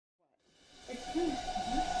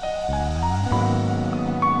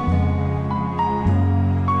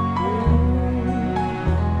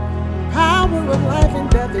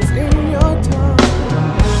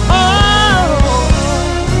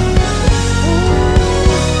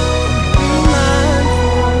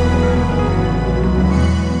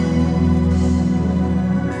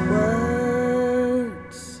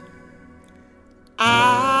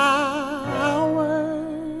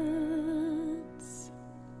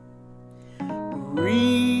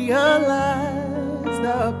realize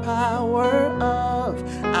the power of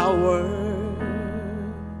our words.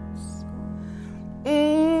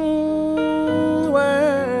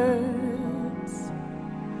 Words.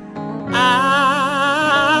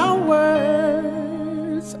 Our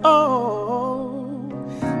words. Oh,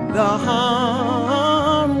 the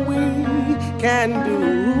harm we can do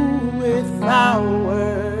with our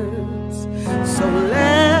words. So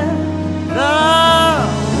let the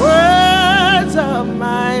words of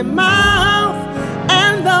my mouth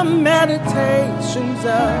and the meditations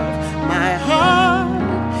of my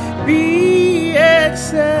heart be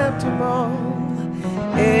acceptable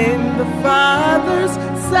in the Father's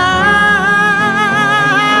sight.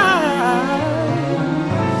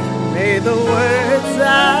 May the words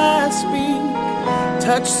I speak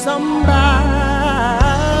touch somebody's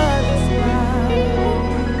life.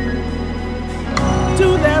 Do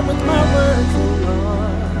that with my words, oh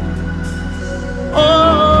Lord.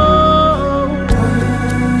 Oh,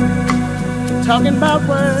 talking about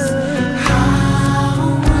words.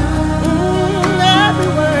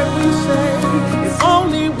 Every word we say, if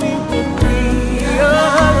only we would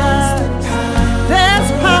realize there's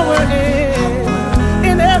power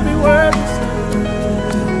in every word we say.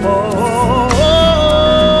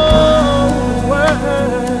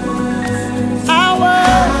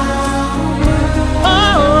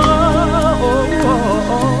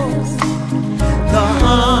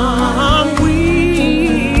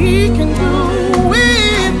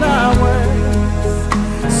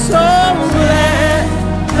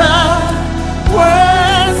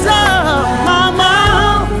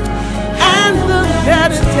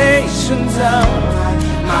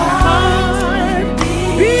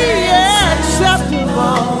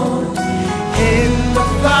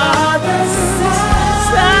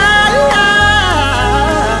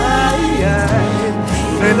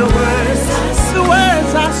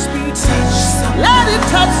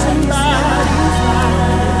 Touch somebody's life.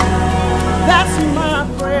 That's my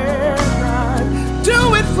prayer, God. Do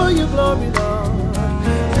it for your glory, Lord.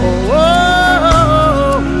 Oh,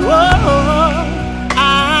 oh, oh. I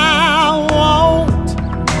won't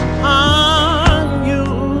harm you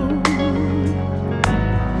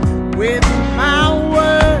with my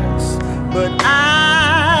words, but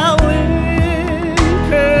I'll encourage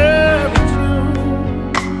you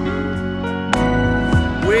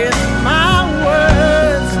with my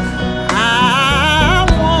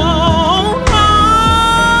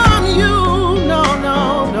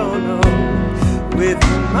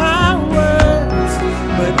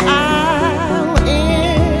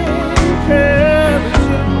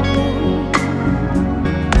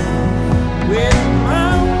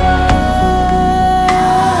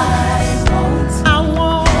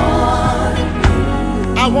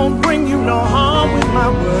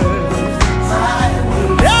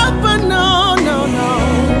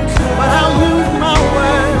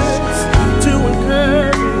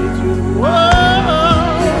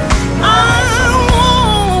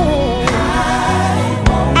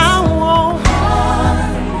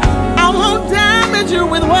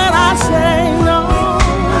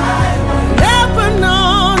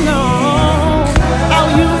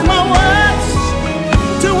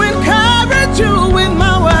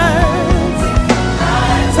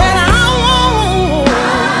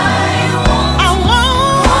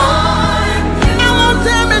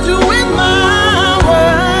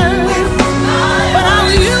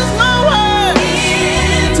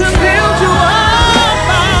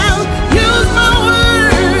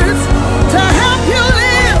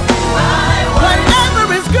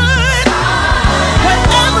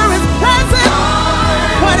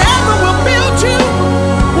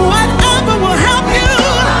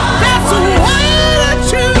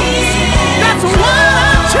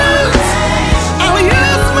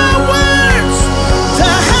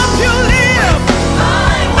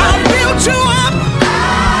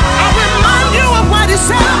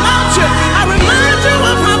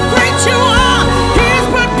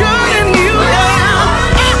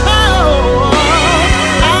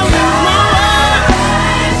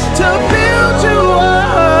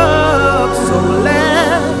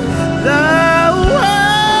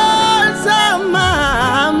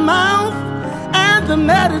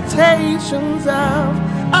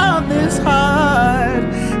of this heart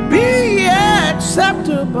be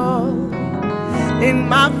acceptable in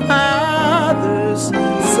my Father's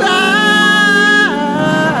sight.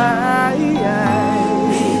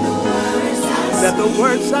 That the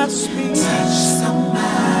words I speak touch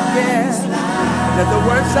somebody's life. That the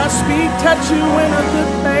words I speak touch you in a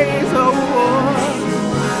good place, oh Lord.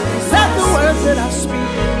 That the words that I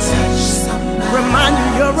speak touch somebody's remind you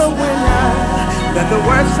you're a winner. Let the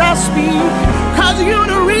words I speak cause you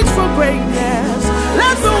to reach for greatness.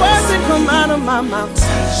 Let the words that come out of my mouth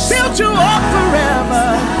build you up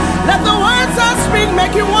forever. Let the words I speak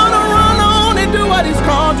make you want to run on and do what he's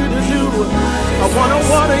called you to do. I want to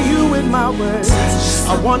water you with my words.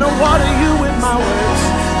 I want to water you with my words.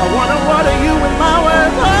 I want to water you with my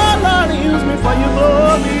words. Oh Lord, use me for your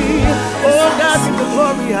glory. Oh God, get the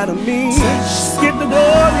glory out of me. Get the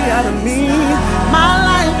glory out of me. My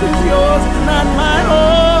life is yours, it's not my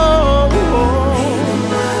own.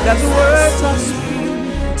 Let the words I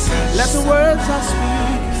speak, let the words I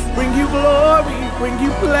speak bring you glory, bring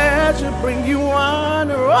you pleasure, bring you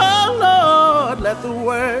honor. Oh Lord, let the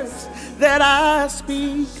words that I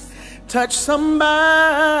speak touch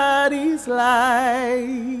somebody's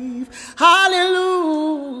life.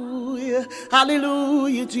 Hallelujah,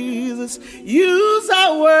 hallelujah, Jesus. Use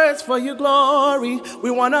our words for your glory.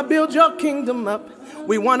 We want to build your kingdom up.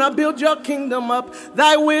 We want to build your kingdom up.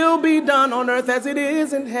 Thy will be done on earth as it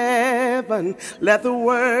is in heaven. Let the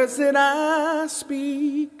words that I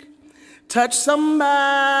speak touch somebody's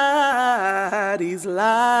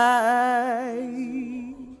life.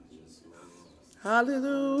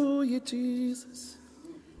 Hallelujah, Jesus.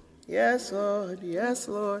 Yes, Lord. Yes,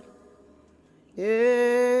 Lord.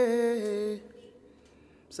 Yeah.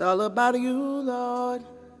 It's all about you, Lord.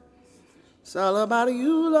 It's all about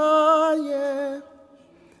you, Lord, yeah.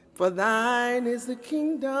 For thine is the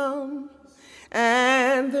kingdom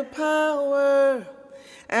and the power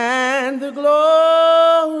and the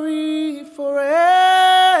glory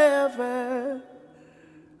forever.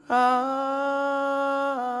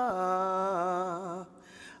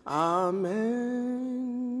 Amen.